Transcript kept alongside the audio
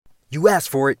You asked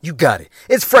for it, you got it.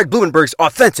 It's Fred Blumenberg's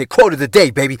authentic quote of the day,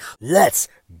 baby. Let's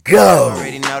go. You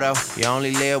already know though, you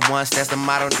only live once, that's the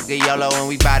motto, nigga, YOLO, and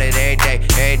we bout it every day,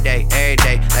 every day, every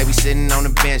day. Like we sitting on the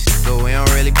bench, nigga, we don't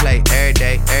really play every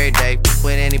day, every day.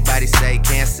 What anybody say,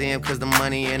 can't see him cause the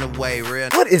money in the way, real.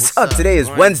 What is up? Today is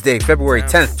Wednesday, February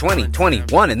 10th,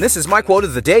 2021, and this is my quote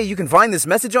of the day. You can find this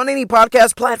message on any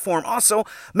podcast platform. Also,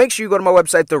 make sure you go to my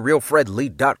website,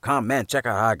 therealfredlee.com. Man, check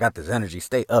out how I got this energy.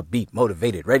 Stay upbeat,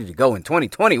 motivated, ready to go in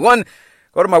 2021.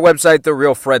 Go to my website,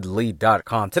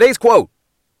 therealfredlee.com. Today's quote,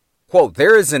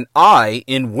 there is an I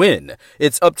in win.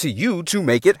 It's up to you to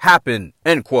make it happen,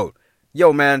 end quote.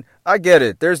 Yo, man, I get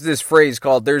it. There's this phrase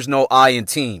called there's no I in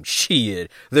team. Shit.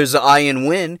 There's an I in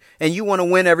win, and you want to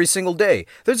win every single day.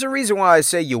 There's a reason why I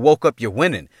say you woke up, you're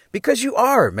winning. Because you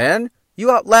are, man.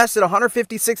 You outlasted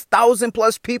 156,000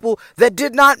 plus people that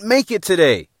did not make it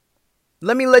today.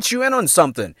 Let me let you in on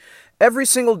something. Every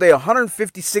single day,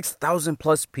 156,000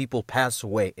 plus people pass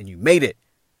away, and you made it.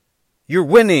 You're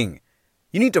winning.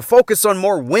 You need to focus on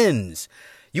more wins.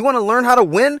 You want to learn how to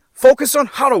win? Focus on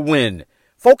how to win.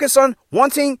 Focus on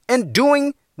wanting and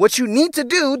doing what you need to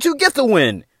do to get the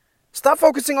win. Stop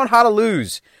focusing on how to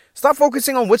lose. Stop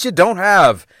focusing on what you don't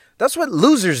have. That's what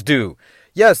losers do.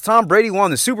 Yes, Tom Brady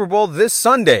won the Super Bowl this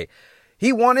Sunday.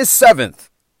 He won his 7th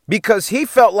because he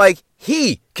felt like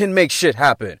he can make shit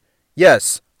happen.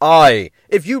 Yes,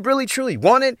 if you really truly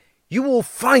want it, you will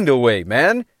find a way,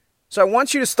 man. So I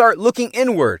want you to start looking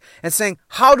inward and saying,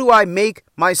 how do I make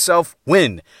myself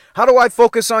win? How do I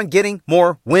focus on getting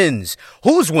more wins?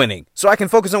 Who's winning? So I can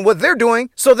focus on what they're doing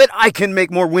so that I can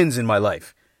make more wins in my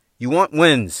life. You want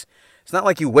wins. It's not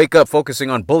like you wake up focusing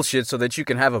on bullshit so that you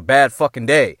can have a bad fucking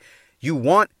day. You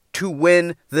want to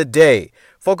win the day.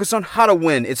 Focus on how to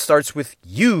win. It starts with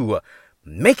you.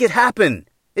 Make it happen.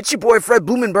 It's your boy Fred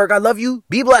Blumenberg. I love you.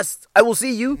 Be blessed. I will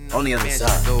see you on the other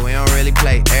side. We don't really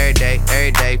play every day,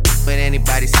 every day. What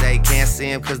anybody say, can't see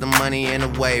him cause the money in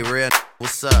the way, real.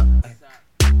 What's up?